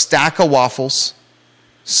 order a stack of waffles,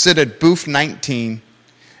 sit at booth 19,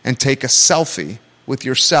 and take a selfie with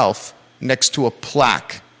yourself next to a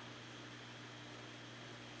plaque.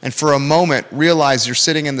 And for a moment, realize you're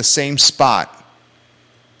sitting in the same spot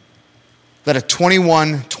that a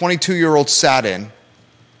 21, 22-year-old sat in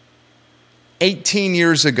 18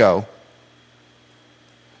 years ago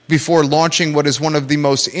before launching what is one of the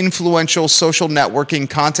most influential social networking,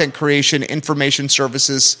 content creation, information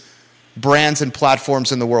services, brands, and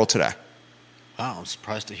platforms in the world today. Wow, I'm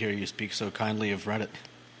surprised to hear you speak so kindly of Reddit.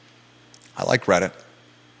 I like Reddit.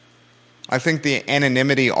 I think the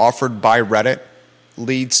anonymity offered by Reddit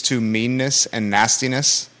leads to meanness and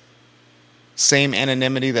nastiness. Same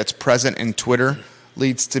anonymity that's present in Twitter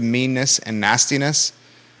leads to meanness and nastiness.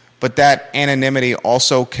 But that anonymity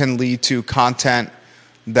also can lead to content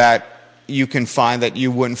that you can find that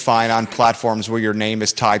you wouldn't find on platforms where your name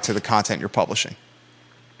is tied to the content you're publishing.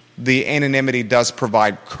 The anonymity does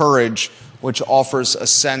provide courage, which offers a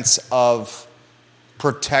sense of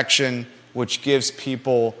protection, which gives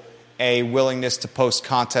people a willingness to post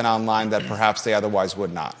content online that perhaps they otherwise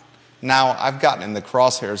would not. Now, I've gotten in the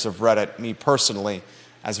crosshairs of Reddit, me personally,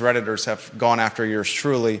 as Redditors have gone after yours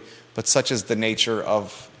truly, but such is the nature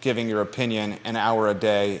of giving your opinion an hour a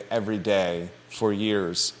day, every day, for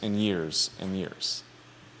years and years and years.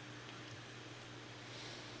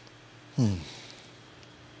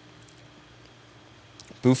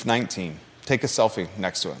 Booth 19. Take a selfie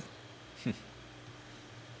next to it.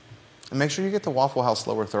 And make sure you get the Waffle House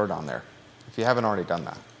lower third on there, if you haven't already done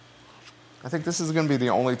that. I think this is going to be the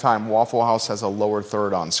only time Waffle House has a lower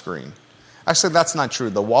third on screen. Actually, that's not true.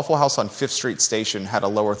 The Waffle House on 5th Street Station had a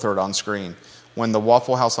lower third on screen when the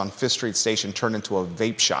Waffle House on 5th Street Station turned into a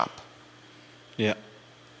vape shop. Yeah.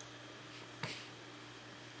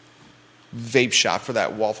 Vape shop for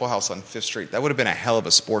that Waffle House on 5th Street. That would have been a hell of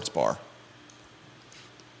a sports bar.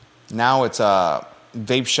 Now it's a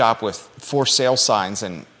vape shop with for sale signs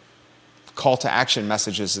and call to action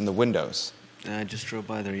messages in the windows. I just drove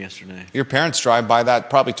by there yesterday. Your parents drive by that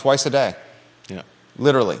probably twice a day. Yeah.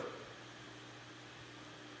 Literally.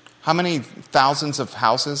 How many thousands of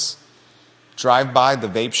houses drive by the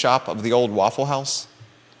vape shop of the old Waffle House?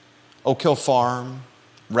 Oak Hill Farm,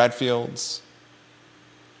 Redfields,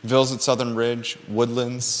 Villes at Southern Ridge,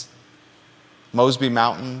 Woodlands, Mosby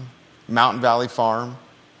Mountain, Mountain Valley Farm,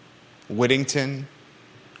 Whittington,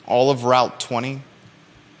 all of Route 20.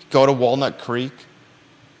 Go to Walnut Creek.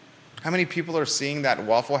 How many people are seeing that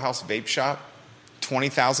Waffle House vape shop?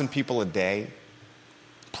 20,000 people a day,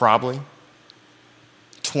 probably.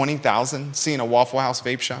 20,000 seeing a Waffle House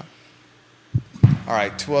vape shop. All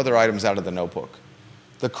right, 2 other items out of the notebook.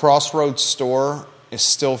 The Crossroads store is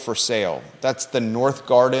still for sale. That's the North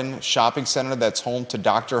Garden shopping center that's home to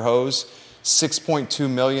Dr. Ho's. $6.2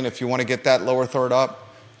 million if you want to get that lower third up.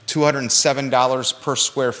 $207 per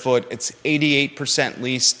square foot. It's 88%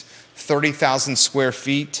 leased, 30,000 square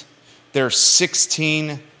feet. There's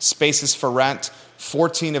 16 spaces for rent.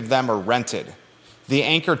 14 of them are rented. The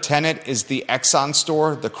anchor tenant is the Exxon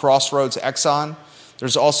store, the Crossroads Exxon.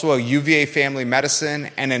 There's also a UVA Family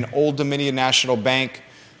Medicine and an Old Dominion National Bank.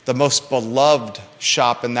 The most beloved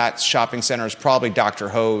shop in that shopping center is probably Dr.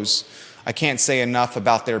 Ho's. I can't say enough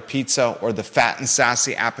about their pizza or the fat and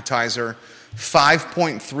sassy appetizer.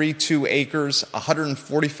 5.32 acres,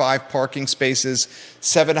 145 parking spaces,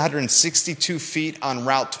 762 feet on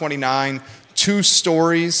Route 29, 2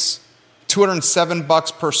 stories,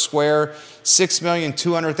 $207 per square,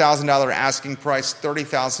 $6,200,000 asking price,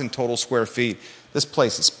 30,000 total square feet. This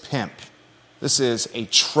place is pimp. This is a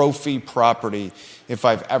trophy property if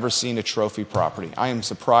I've ever seen a trophy property. I am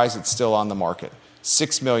surprised it's still on the market.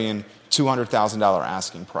 $6,200,000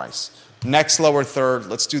 asking price. Next lower third,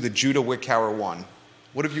 let's do the Judah Wickhauer one.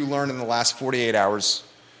 What have you learned in the last 48 hours?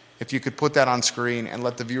 If you could put that on screen and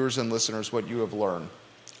let the viewers and listeners what you have learned.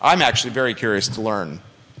 I'm actually very curious to learn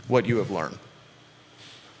what you have learned.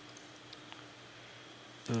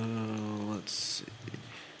 Let's see.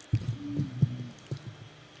 Here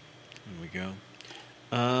we go.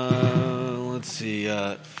 Let's see.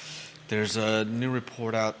 There's a new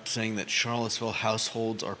report out saying that Charlottesville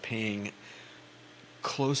households are paying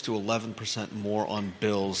close to 11% more on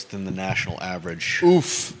bills than the national average.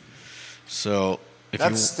 Oof. So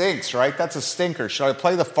that stinks, right? That's a stinker. Should I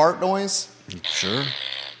play the fart noise? Sure.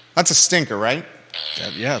 That's a stinker, right?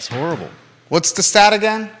 Yeah, it's horrible. What's the stat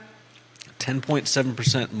again?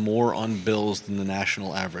 10.7% more on bills than the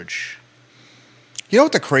national average. You know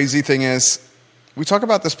what the crazy thing is? We talk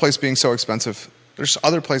about this place being so expensive. There's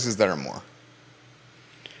other places that are more.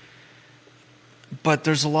 But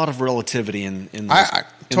there's a lot of relativity in those, I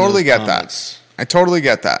totally get comments. that. I totally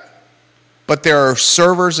get that. But there are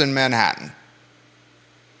servers in Manhattan.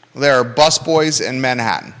 There are busboys in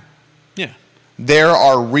Manhattan. Yeah. There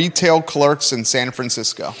are retail clerks in San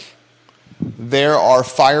Francisco. There are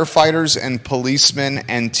firefighters and policemen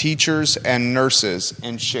and teachers and nurses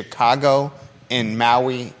in Chicago, in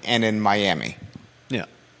Maui, and in Miami. Yeah.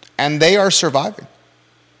 And they are surviving.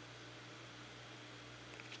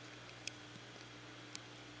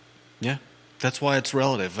 Yeah. That's why it's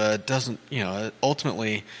relative. It doesn't,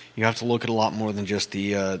 ultimately you have to look at a lot more than just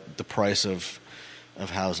the price of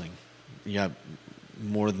housing. Yeah,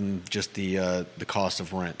 more than just the cost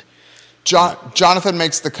of rent. Jonathan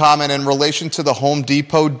makes the comment in relation to the Home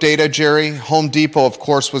Depot data, Jerry. Home Depot, of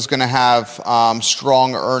course, was going to have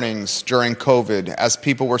strong earnings during COVID as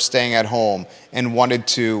people were staying at home and wanted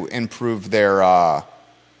to improve their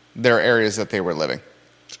areas that they were living.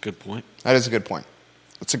 That's a good point. That is a good point.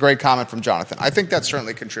 It's a great comment from Jonathan. I think that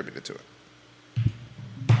certainly contributed to it.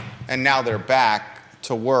 And now they're back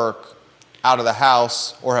to work, out of the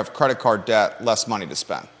house, or have credit card debt, less money to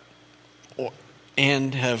spend.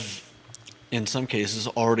 And have, in some cases,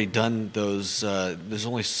 already done those. There's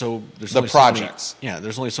only projects.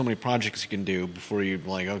 There's only so many projects you can do before you're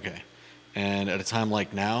like, okay. And at a time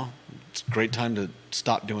like now, it's a great time to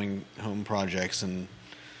stop doing home projects and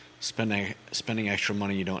spending extra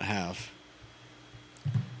money you don't have.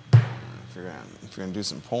 If you're going to do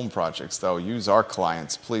some home projects, though, use our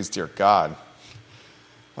clients, please, dear God.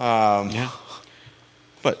 Yeah.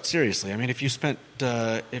 But seriously, I mean, if you spent...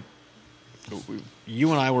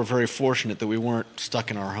 you and I were very fortunate that we weren't stuck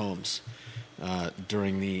in our homes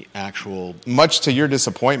during the actual... Much to your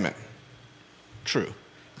disappointment. True.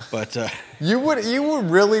 But... You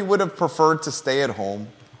really would have preferred to stay at home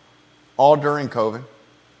all during COVID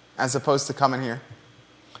as opposed to coming here?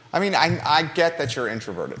 I mean, I get that you're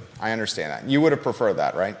introverted. I understand that. You would have preferred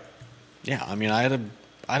that, right? Yeah, I mean, I'd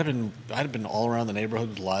have been all around the neighborhood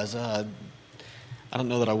with Liza. I don't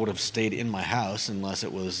know that I would have stayed in my house unless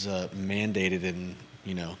it was mandated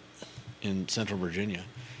in Central Virginia.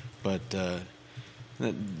 But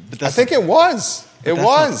that's I think it was. It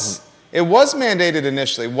was. It was mandated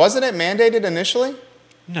initially. Wasn't it mandated initially?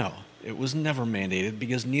 No, it was never mandated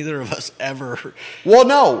because neither of us ever... Well,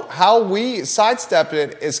 no. How we sidestepped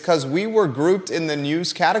it is because we were grouped in the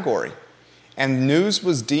news category. And news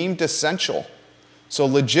was deemed essential. So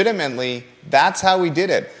legitimately, that's how we did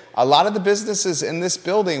it. A lot of the businesses in this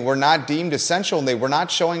building were not deemed essential and they were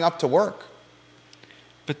not showing up to work.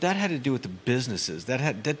 But that had to do with the businesses.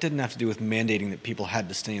 That didn't have to do with mandating that people had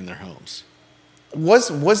to stay in their homes.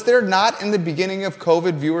 Was there not in the beginning of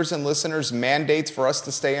COVID, viewers and listeners, mandates for us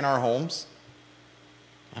to stay in our homes?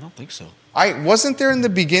 I don't think so. Wasn't there in the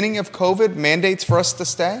beginning of COVID mandates for us to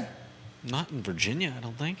stay? Not in Virginia, I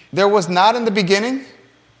don't think. There was not in the beginning?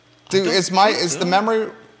 Is the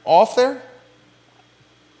memory off there?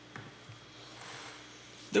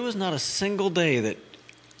 There was not a single day that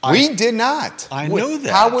we did not. I know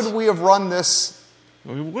that. How would we have run this?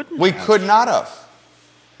 We wouldn't. We could not have.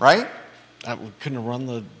 Right? We couldn't have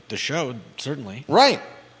run the show, certainly. Right.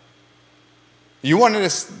 You wanted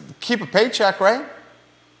to keep a paycheck, right?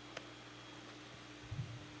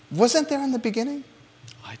 Wasn't there in the beginning?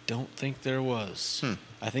 I don't think there was.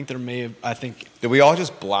 I think there may have. Did we all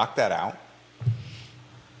just block that out?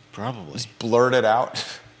 Probably. Just blurt it out?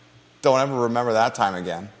 Don't ever remember that time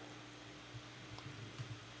again.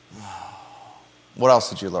 What else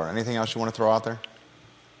did you learn? Anything else you want to throw out there?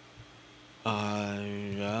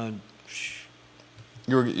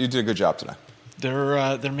 You did a good job today.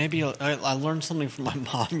 There may be. I learned something from my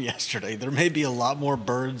mom yesterday. There may be a lot more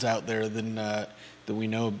birds out there than we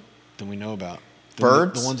know about.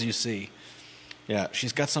 Birds? The ones you see. Yeah,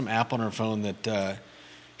 she's got some app on her phone that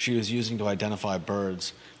she was using to identify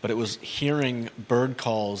birds, but it was hearing bird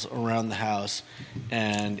calls around the house,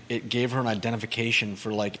 and it gave her an identification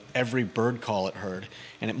for like every bird call it heard,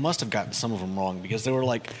 and it must have gotten some of them wrong because there were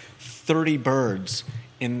like 30 birds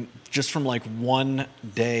in just from like one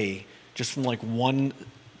day, just from like one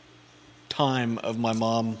time of my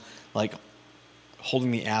mom like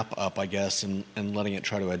holding the app up, I guess, and letting it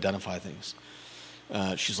try to identify things.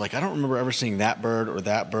 She's like, I don't remember ever seeing that bird or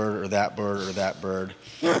that bird or that bird or that bird.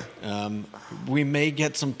 We may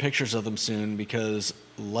get some pictures of them soon because,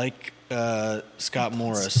 like Scott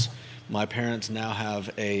Morris, my parents now have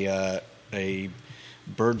a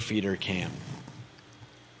bird feeder cam.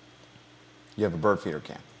 You have a bird feeder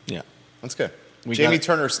cam. Yeah. That's good. Jamie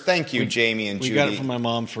Turner's, thank you, Jamie and Judy. We got it from my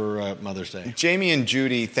mom for Mother's Day. Jamie and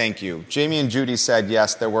Judy, thank you. Jamie and Judy said,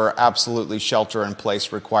 yes, there were absolutely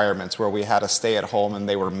shelter-in-place requirements where we had to stay at home and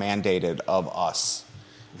they were mandated of us.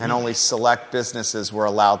 And only select businesses were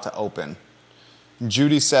allowed to open.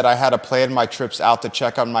 Judy said, I had to plan my trips out to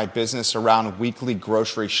check on my business around weekly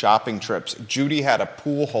grocery shopping trips. Judy had a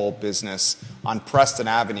pool hall business on Preston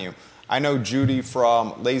Avenue. I know Judy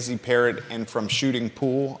from Lazy Parrot and from shooting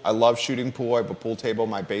pool. I love shooting pool. I have a pool table in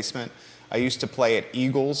my basement. I used to play at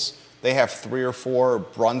Eagles. They have 3 or 4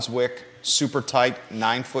 Brunswick super tight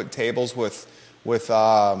 9-foot tables with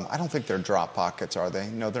I don't think they're drop pockets, are they?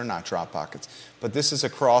 No, they're not drop pockets. But this is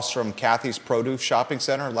across from Kathy's Produce Shopping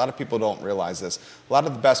Center. A lot of people don't realize this. A lot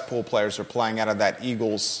of the best pool players are playing out of that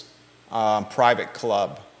Eagles private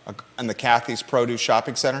club in the Kathy's Produce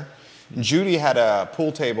Shopping Center. Judy had a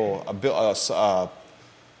pool table, a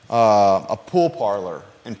pool parlor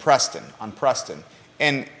in Preston, on Preston.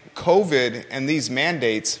 And COVID and these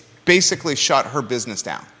mandates basically shut her business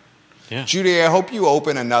down. Yeah. Judy, I hope you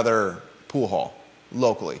open another pool hall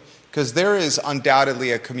locally, because there is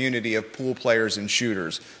undoubtedly a community of pool players and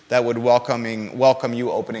shooters that would welcome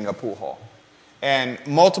you opening a pool hall. And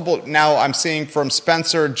now I'm seeing from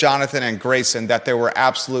Spencer, Jonathan, and Grayson that there were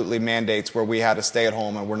absolutely mandates where we had to stay at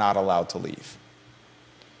home and we're not allowed to leave.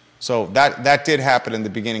 So that did happen in the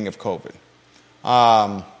beginning of COVID.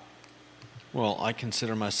 Well, I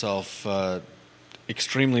consider myself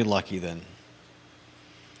extremely lucky then.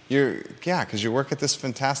 Because you work at this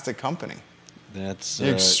fantastic company. That's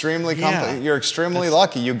You're extremely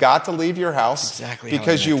lucky. You got to leave your house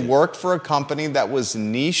because you worked for a company that was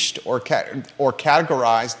niched or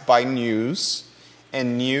categorized by news,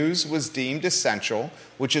 and news was deemed essential,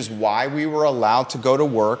 which is why we were allowed to go to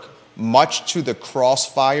work, much to the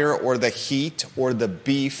crossfire or the heat or the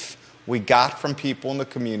beef we got from people in the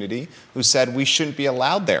community who said we shouldn't be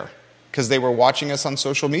allowed there because they were watching us on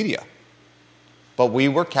social media. But we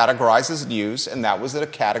were categorized as news, and that was a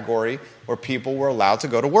category where people were allowed to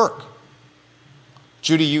go to work.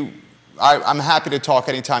 Judy, I'm happy to talk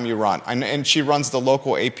anytime you run. And she runs the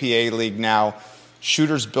local APA league now.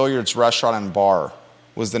 Shooter's Billiards Restaurant and Bar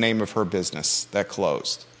was the name of her business that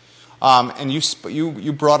closed. And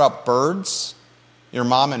you brought up birds, your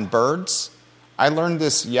mom and birds. I learned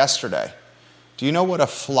this yesterday. Do you know what a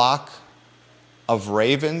flock of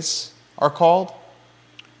ravens are called?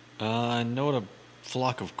 I know what a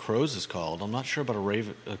flock of crows is called. I'm not sure about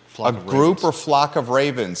a flock of ravens. A group or flock of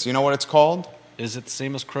ravens. You know what it's called? Is it the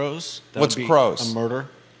same as crows? What's crows? A murder.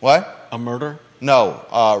 What? A murder?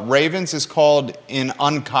 No. Ravens is called an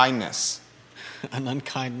unkindness. An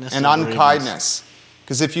unkindness? An unkindness.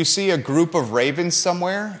 Because if you see a group of ravens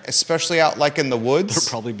somewhere, especially out like in the woods... They're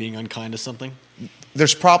probably being unkind to something?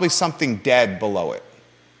 There's probably something dead below it.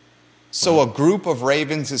 So a group of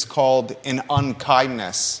ravens is called an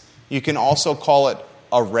unkindness. You can also call it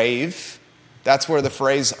a rave. That's where the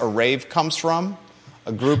phrase a rave comes from.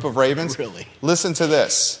 A group of ravens. Really? Listen to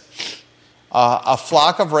this. A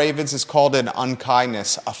flock of ravens is called an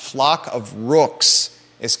unkindness. A flock of rooks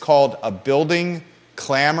is called a building,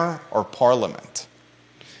 clamor, or parliament.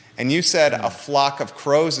 And you said a flock of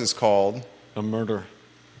crows is called... a murder.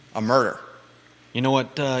 A murder. You know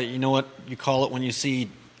what you call it when you see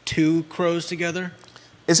 2 crows together?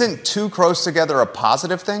 Isn't 2 crows together a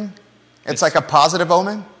positive thing? It's like a positive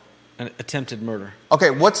omen? An attempted murder.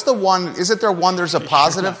 Okay, what's the one? Isn't there one there's a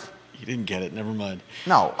positive? You didn't get it. Never mind.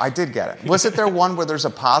 No, I did get it. Was it there one where there's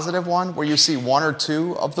a positive one where you see 1 or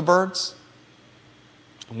 2 of the birds?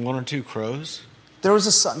 1 or 2 crows? There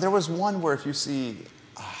was one where if you see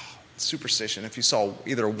superstition, if you saw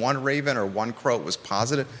either 1 raven or 1 crow, it was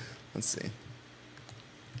positive. Let's see.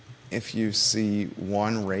 If you see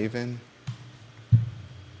 1 raven,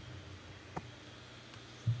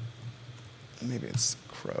 maybe it's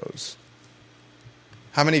crows.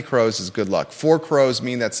 How many crows is good luck? 4 crows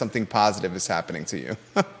mean that something positive is happening to you.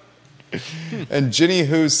 And Ginny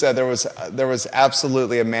Hu said there was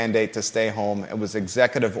absolutely a mandate to stay home. It was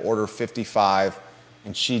Executive Order 55.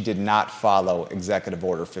 and she did not follow Executive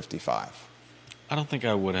Order 55. I don't think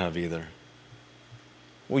I would have either.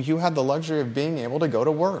 Well, you had the luxury of being able to go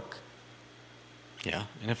to work. Yeah,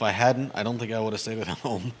 and if I hadn't, I don't think I would have stayed at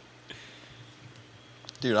home.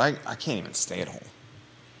 Dude, I can't even stay at home.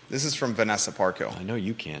 This is from Vanessa Parkhill. I know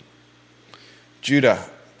you can't. Judah,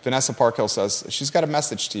 Vanessa Parkhill says, she's got a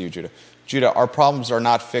message to you, Judah. Judah, our problems are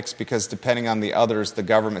not fixed because depending on the others, the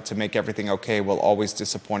government, to make everything okay will always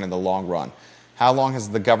disappoint in the long run. How long has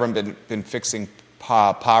the government been fixing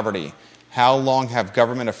poverty? How long have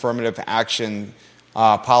government affirmative action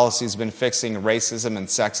policies been fixing racism and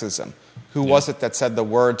sexism? Who was it that said the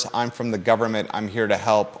words, "I'm from the government, I'm here to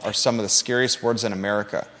help," are some of the scariest words in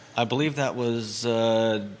America? I believe that was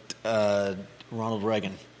Ronald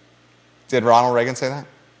Reagan. Did Ronald Reagan say that?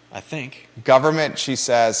 I think. Government, she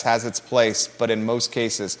says, has its place, but in most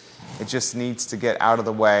cases, it just needs to get out of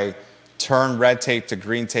the way, turn red tape to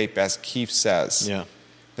green tape, as Keefe says. Yeah.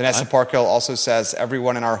 Vanessa Parkhill also says,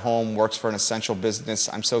 everyone in our home works for an essential business.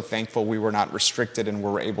 I'm so thankful we were not restricted and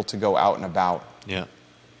were able to go out and about. Yeah.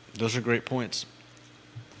 Those are great points.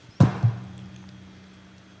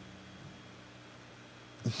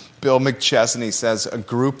 Bill McChesney says, a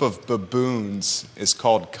group of baboons is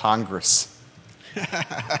called Congress.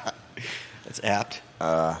 That's apt.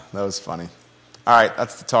 That was funny. All right,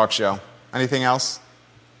 that's the talk show. Anything else?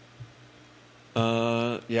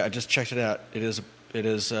 Yeah, I just checked it out. It is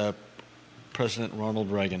President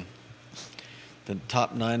Ronald Reagan. The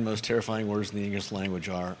top 9 most terrifying words in the English language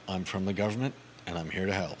are, "I'm from the government, and I'm here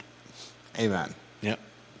to help." Amen. Yep.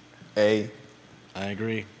 I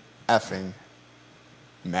agree. Effing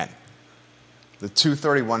men. The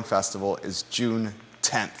 231 Festival is June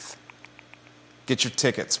 10th. Get your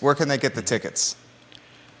tickets. Where can they get the tickets?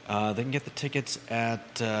 They can get the tickets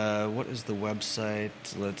at, what is the website?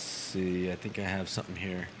 Let's see. I think I have something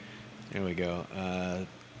here. There we go.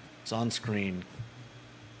 It's on screen.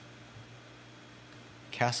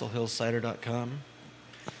 CastleHillCider.com.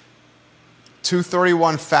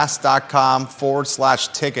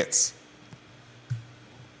 231fest.com/tickets.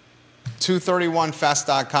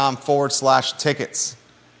 231fest.com/tickets.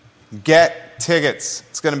 Get tickets.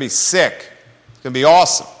 It's going to be sick. It's going to be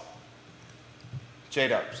awesome.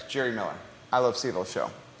 J-Dubs, Jerry Miller, I Love CVille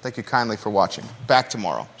Show. Thank you kindly for watching. Back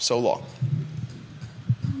tomorrow. So long.